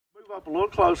Up a little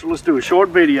closer. Let's do a short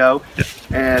video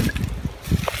and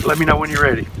let me know when you're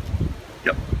ready.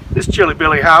 Yep. This is Chilly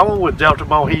Billy Howell with Delta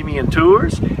Bohemian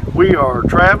Tours. We are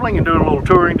traveling and doing a little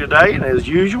touring today, and as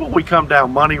usual we come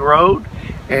down Money Road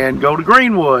and go to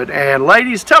Greenwood. And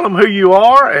ladies, tell them who you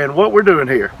are and what we're doing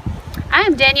here. I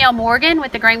am Danielle Morgan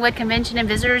with the Greenwood Convention and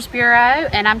Visitors Bureau,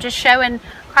 and I'm just showing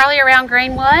Carlee around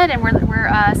Greenwood, and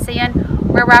we're seeing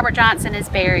where Robert Johnson is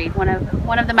buried, one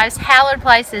of the most hallowed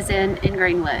places in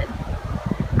Greenwood.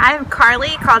 I'm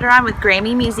Carlee, Calderon with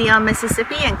Grammy Museum,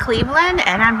 Mississippi in Cleveland,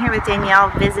 and I'm here with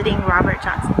Danielle visiting Robert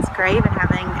Johnson's grave and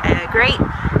having a great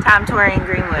time touring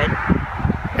Greenwood.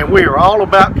 And we are all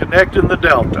about connecting the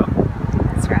Delta.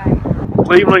 That's right.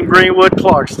 Cleveland, Greenwood,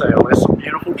 Clarksdale. It's a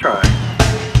beautiful train.